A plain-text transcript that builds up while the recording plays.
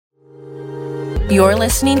You're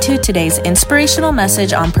listening to today's inspirational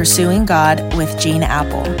message on pursuing God with Gene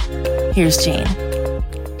Apple. Here's Gene.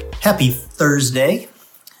 Happy Thursday.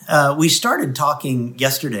 We started talking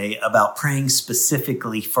yesterday about praying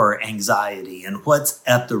specifically for anxiety and what's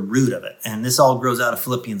at the root of it. And this all grows out of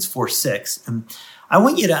Philippians 4:6. And I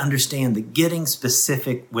want you to understand that getting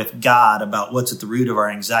specific with God about what's at the root of our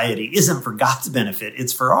anxiety isn't for God's benefit,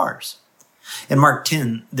 it's for ours. In Mark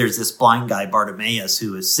 10, there's this blind guy, Bartimaeus,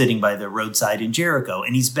 who is sitting by the roadside in Jericho,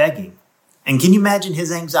 and he's begging. And can you imagine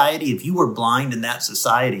his anxiety? If you were blind in that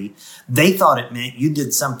society, they thought it meant you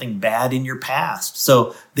did something bad in your past.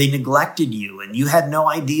 So they neglected you, and you had no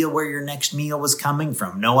idea where your next meal was coming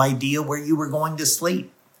from, no idea where you were going to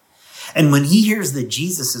sleep. And when he hears that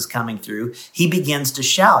Jesus is coming through, he begins to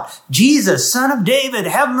shout, "Jesus, Son of David,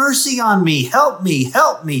 have mercy on me. Help me,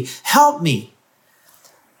 help me, help me."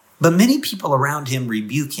 But many people around him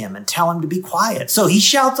rebuke him and tell him to be quiet. So he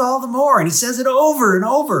shouts all the more, and he says it over and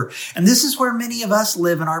over. And this is where many of us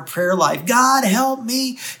live in our prayer life. God, help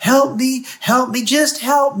me, help me, help me, just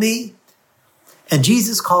help me. And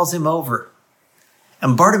Jesus calls him over.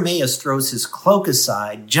 And Bartimaeus throws his cloak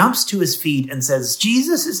aside, jumps to his feet, and says,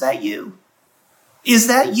 "Jesus, is that you? Is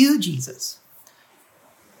that you, Jesus?"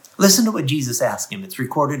 Listen to what Jesus asked him. It's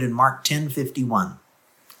recorded in Mark 10:51.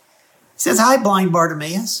 He says, "Hi, blind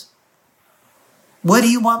Bartimaeus. What do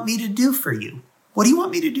you want me to do for you? What do you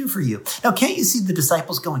want me to do for you?" Now, can't you see the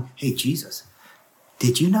disciples going, "Hey, Jesus,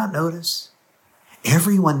 did you not notice?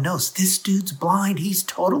 Everyone knows this dude's blind. He's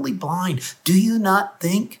totally blind. Do you not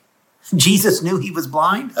think?" Jesus knew he was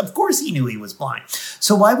blind? Of course he knew he was blind.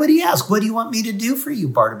 So why would he ask, "What do you want me to do for you,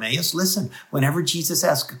 Bartimaeus?" Listen, whenever Jesus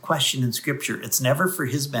asks a question in Scripture, it's never for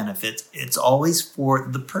his benefit. It's always for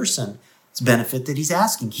the person's benefit that he's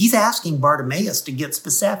asking. He's asking Bartimaeus to get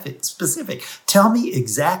specific. Tell me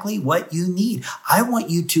exactly what you need. I want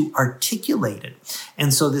you to articulate it.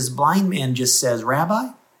 And so this blind man just says,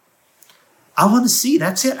 "Rabbi, I want to see.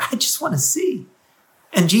 That's it. I just want to see."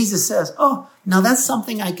 And Jesus says, "Oh, now that's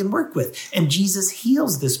something I can work with." And Jesus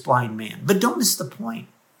heals this blind man. But don't miss the point.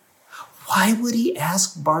 Why would he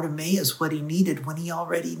ask Bartimaeus what he needed when he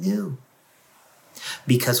already knew?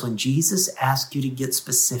 Because when Jesus asks you to get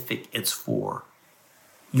specific, it's for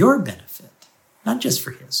your benefit, not just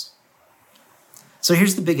for his. So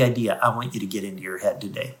here's the big idea I want you to get into your head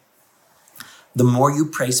today. The more you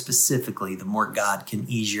pray specifically, the more God can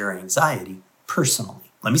ease your anxiety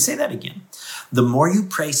personally. Let me say that again. The more you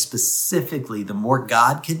pray specifically, the more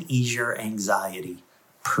God can ease your anxiety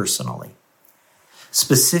personally.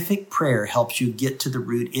 Specific prayer helps you get to the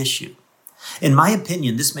root issue. In my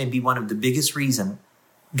opinion, this may be one of the biggest reasons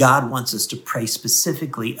God wants us to pray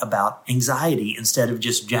specifically about anxiety instead of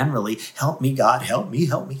just generally, "Help me, God, help me,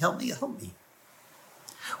 help me, help me, help me."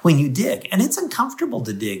 When you dig, and it's uncomfortable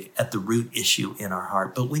to dig at the root issue in our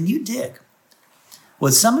heart, but when you dig,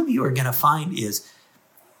 what some of you are going to find is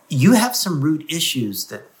you have some root issues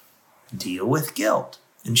that deal with guilt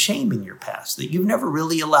and shame in your past that you've never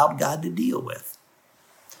really allowed God to deal with.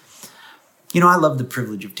 You know, I love the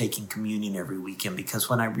privilege of taking communion every weekend because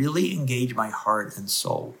when I really engage my heart and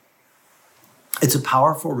soul, it's a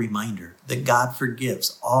powerful reminder that God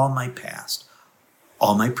forgives all my past,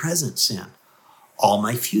 all my present sin, all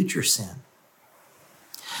my future sin.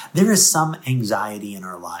 There is some anxiety in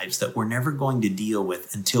our lives that we're never going to deal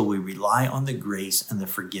with until we rely on the grace and the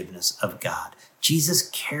forgiveness of God. Jesus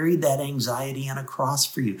carried that anxiety on a cross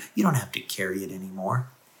for you. You don't have to carry it anymore.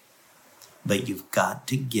 But you've got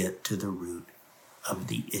to get to the root of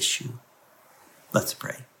the issue. Let's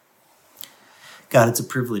pray. God, it's a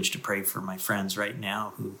privilege to pray for my friends right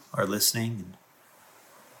now who are listening.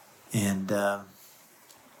 And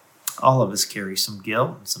all of us carry some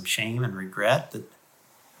guilt and some shame and regret that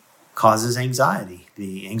causes anxiety.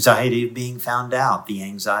 The anxiety of being found out, the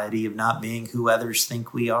anxiety of not being who others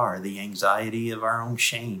think we are, the anxiety of our own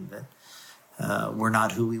shame that we're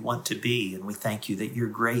not who we want to be. And we thank you that your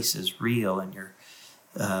grace is real and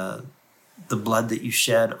the blood that you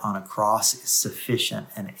shed on a cross is sufficient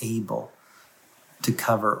and able to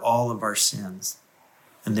cover all of our sins.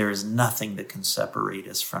 And there is nothing that can separate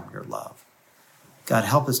us from your love. God,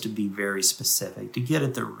 help us to be very specific, to get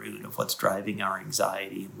at the root of what's driving our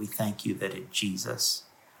anxiety. And we thank you that in Jesus,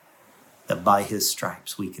 that by his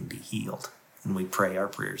stripes we can be healed. And we pray our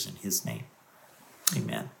prayers in his name.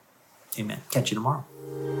 Amen. Amen. Catch you tomorrow.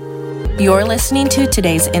 You're listening to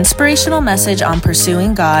today's inspirational message on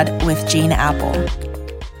pursuing God with Gene Apple.